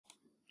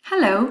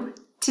Hello,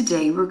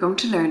 today we're going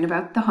to learn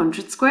about the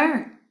 100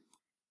 square.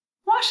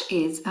 What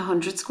is a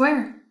 100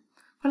 square?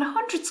 Well, a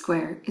 100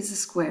 square is a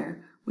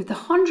square with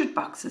 100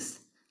 boxes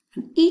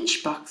and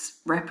each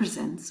box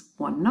represents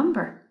one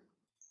number.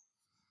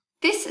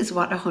 This is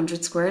what a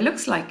 100 square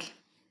looks like.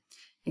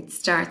 It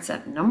starts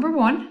at number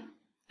 1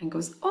 and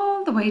goes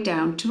all the way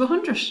down to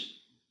 100.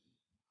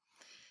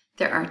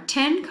 There are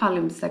 10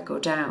 columns that go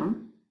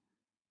down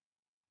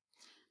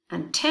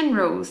and 10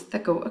 rows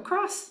that go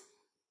across.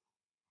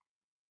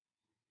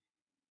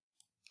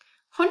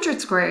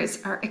 100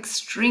 squares are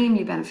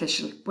extremely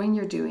beneficial when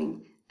you're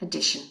doing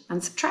addition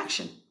and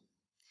subtraction.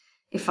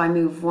 If I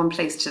move one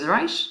place to the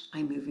right,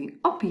 I'm moving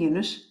up a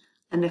unit,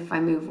 and if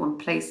I move one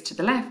place to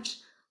the left,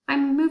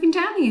 I'm moving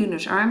down a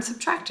unit or I'm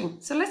subtracting.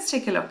 So let's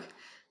take a look.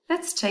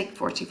 Let's take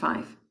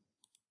 45.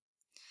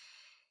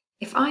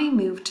 If I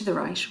move to the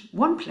right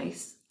one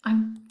place,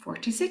 I'm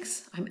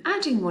 46. I'm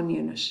adding one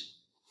unit.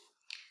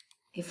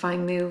 If I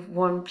move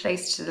one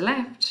place to the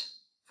left,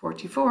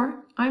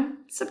 44, I'm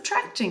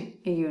subtracting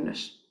a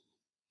unit.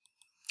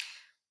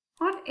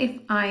 What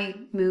if I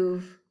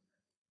move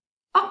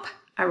up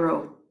a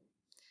row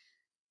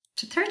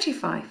to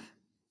 35?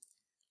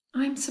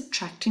 I'm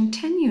subtracting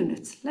 10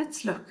 units.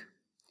 Let's look.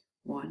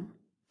 1,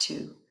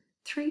 2,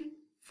 3,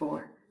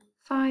 4,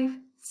 5,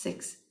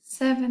 6,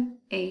 7,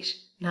 8,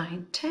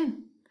 9,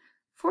 10.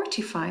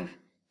 45,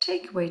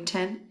 take away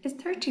 10 is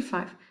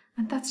 35,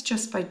 and that's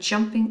just by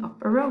jumping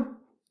up a row.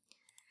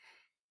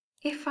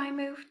 If I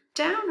move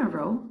down a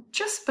row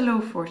just below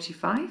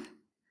 45,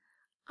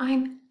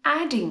 I'm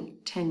adding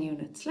 10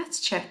 units. Let's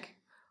check.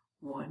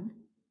 1,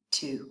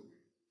 2,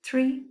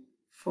 3,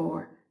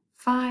 4,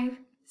 5,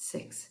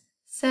 6,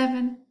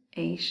 7,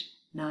 8,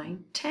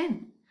 9,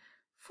 10.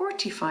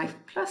 45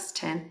 plus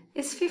 10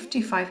 is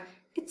 55.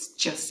 It's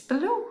just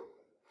below.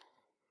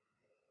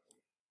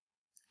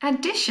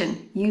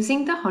 Addition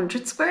using the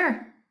 100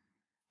 square.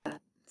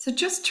 So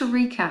just to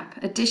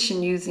recap,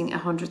 addition using a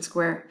 100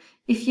 square.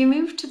 If you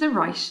move to the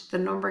right, the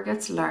number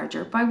gets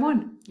larger by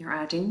 1. You're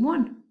adding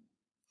 1.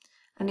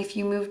 And if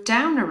you move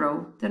down a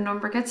row, the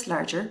number gets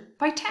larger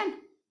by 10.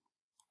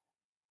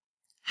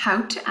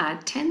 How to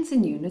add tens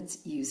and units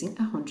using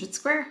a 100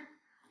 square.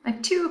 I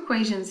have two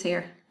equations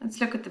here.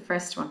 Let's look at the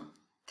first one.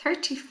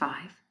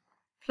 35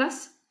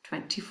 plus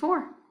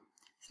 24.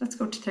 So let's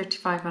go to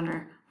 35 on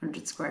our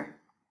 100 square.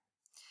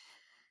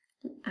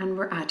 And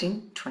we're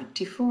adding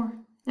 24.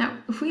 Now,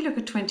 if we look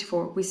at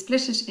 24, we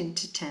split it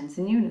into tens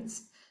and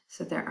units.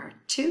 So there are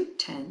 2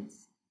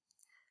 tens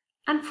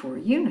and 4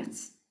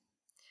 units.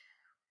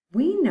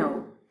 We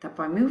know that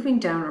by moving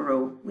down a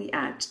row, we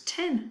add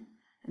 10.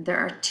 And there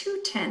are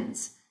 2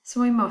 tens,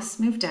 so we must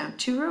move down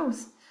 2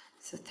 rows.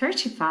 So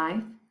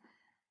 35,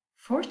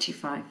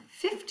 45,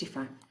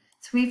 55.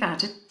 So we've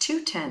added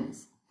 2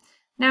 tens.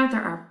 Now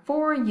there are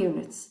 4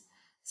 units.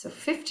 So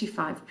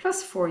 55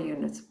 plus 4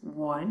 units,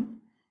 1,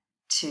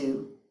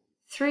 2,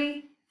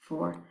 3,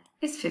 4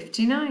 is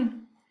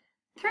 59.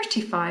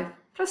 35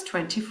 plus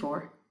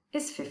 24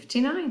 is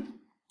 59.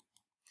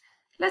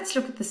 Let's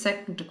look at the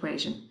second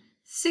equation.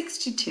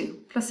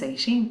 62 plus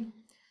 18.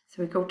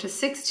 So we go to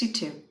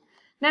 62.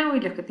 Now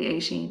we look at the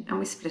 18 and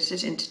we split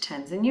it into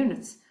tens and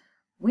units.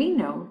 We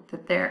know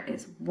that there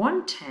is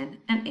 1 10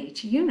 and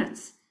 8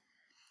 units.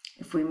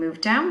 If we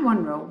move down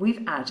one row,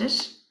 we've added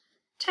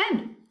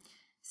 10.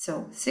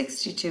 So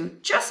 62,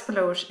 just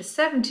below it is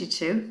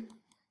 72.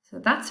 So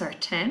that's our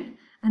 10.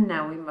 And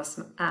now we must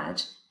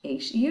add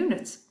 8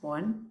 units.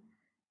 1,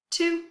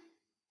 2,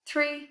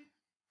 3,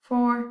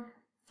 4,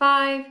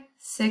 5,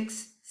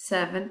 6,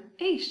 7,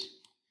 8.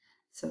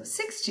 So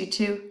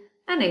 62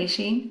 and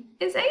 18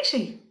 is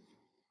 80.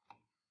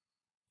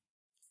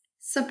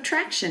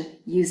 Subtraction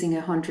using a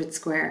 100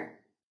 square.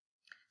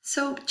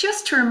 So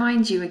just to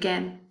remind you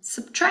again,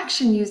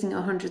 subtraction using a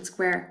 100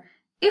 square,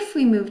 if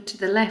we move to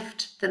the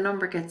left, the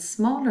number gets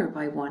smaller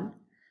by 1.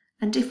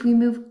 And if we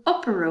move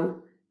up a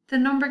row, the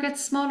number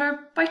gets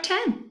smaller by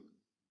 10.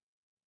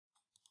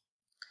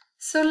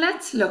 So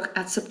let's look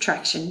at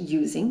subtraction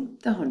using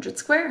the 100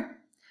 square.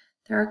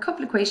 There are a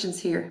couple of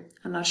equations here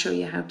and I'll show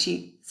you how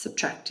to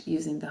subtract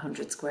using the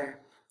 100 square.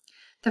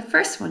 The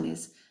first one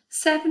is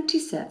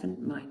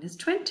 77 minus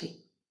 20.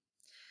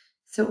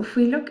 So if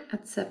we look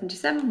at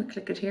 77, we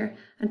click it here,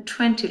 and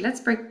 20, let's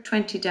break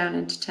 20 down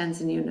into tens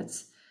and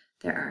units.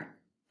 There are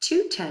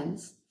 2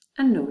 tens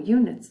and no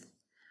units.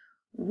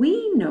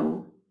 We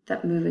know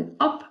that moving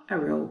up a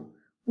row,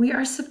 we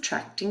are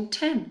subtracting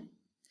 10.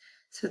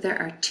 So there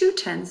are 2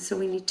 tens, so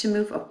we need to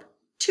move up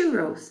 2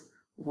 rows.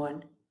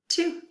 1,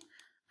 2,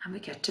 and we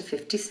get to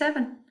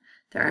 57.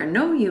 There are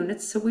no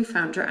units, so we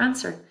found our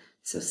answer.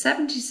 So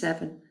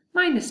 77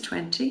 minus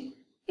 20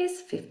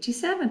 is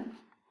 57.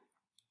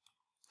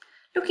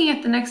 Looking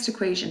at the next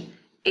equation,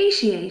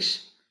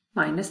 88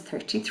 minus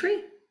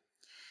 33.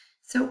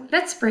 So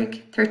let's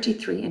break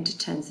 33 into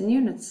tens and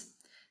units.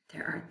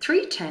 There are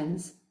 3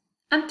 tens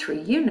and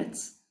 3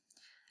 units.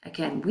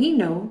 Again, we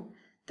know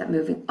that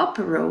moving up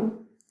a row,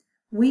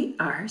 we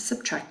are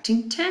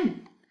subtracting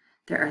 10.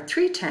 There are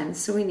 3 tens,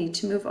 so we need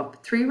to move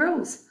up 3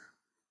 rows.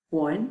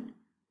 1,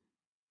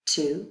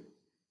 2,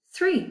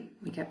 3.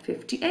 We get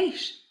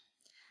 58.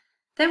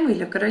 Then we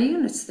look at our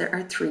units. There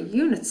are 3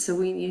 units, so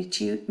we need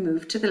to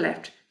move to the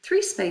left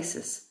 3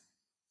 spaces.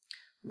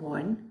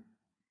 1,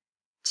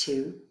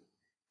 2,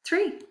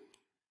 3.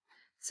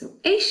 So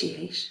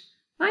 88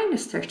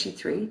 minus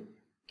 33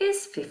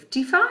 is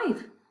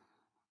 55.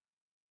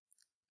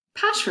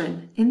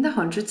 Pattern in the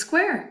 100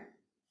 square.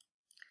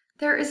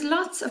 There is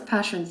lots of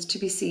patterns to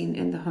be seen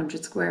in the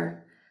 100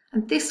 square,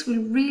 and this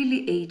will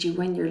really aid you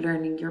when you're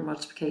learning your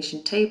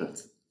multiplication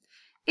tables.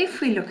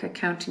 If we look at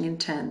counting in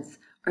tens,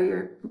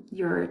 or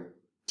your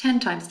 10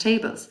 times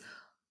tables,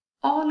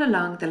 all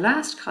along the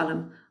last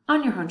column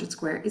on your 100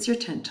 square is your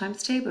 10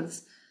 times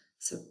tables.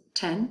 So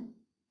 10,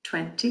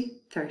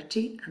 20,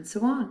 30, and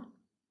so on.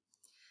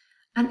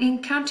 And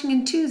in counting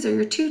in twos, or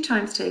your 2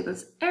 times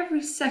tables,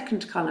 every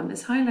second column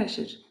is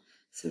highlighted.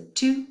 So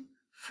 2,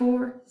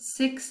 4,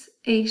 6,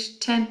 8,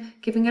 10,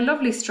 giving a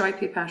lovely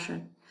stripy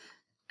pattern.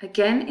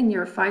 Again, in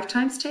your 5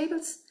 times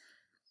tables,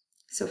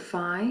 so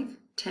 5,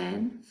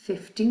 10,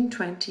 15,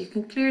 20, you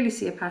can clearly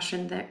see a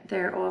pattern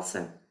there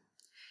also.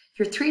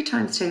 Your 3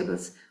 times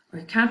tables,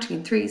 or counting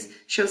in threes,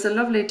 shows a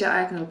lovely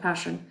diagonal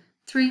pattern.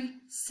 3,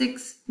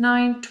 6,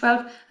 9,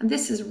 12, and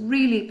this is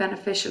really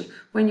beneficial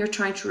when you're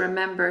trying to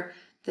remember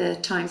the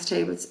times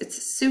tables. It's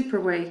a super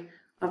way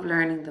of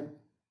learning them.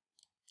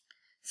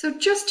 So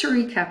just to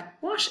recap,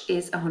 what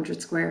is a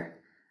 100 square?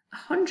 A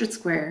 100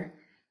 square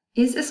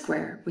is a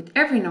square with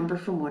every number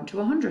from 1 to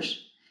 100.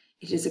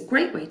 It is a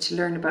great way to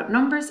learn about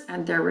numbers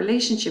and their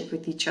relationship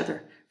with each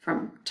other,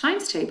 from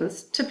times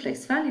tables to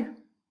place value.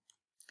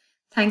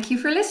 Thank you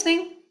for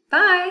listening.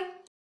 Bye!